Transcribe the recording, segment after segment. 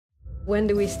When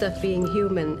do we stop being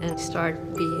human and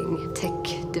start being tech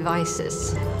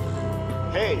devices?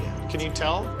 Hey, can you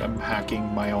tell? I'm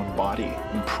hacking my own body,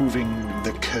 improving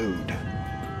the code.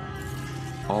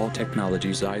 All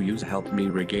technologies I use help me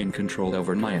regain control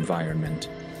over my environment.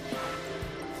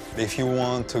 If you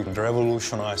want to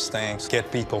revolutionize things,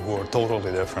 get people who are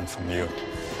totally different from you.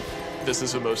 This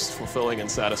is the most fulfilling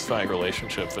and satisfying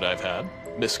relationship that I've had.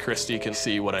 Miss Christie can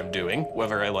see what I'm doing,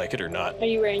 whether I like it or not. Are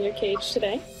you wearing your cage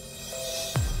today?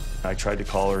 I tried to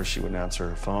call her, she wouldn't answer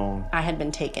her phone. I had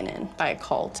been taken in by a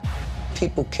cult.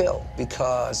 People kill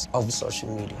because of social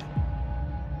media.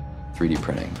 3D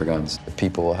printing for guns. The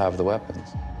people will have the weapons.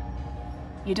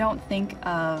 You don't think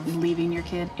of leaving your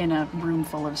kid in a room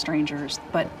full of strangers,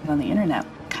 but on the internet,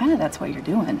 kind of that's what you're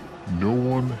doing. No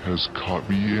one has caught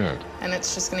me yet. And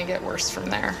it's just going to get worse from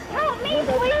there. Help me,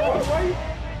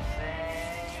 please!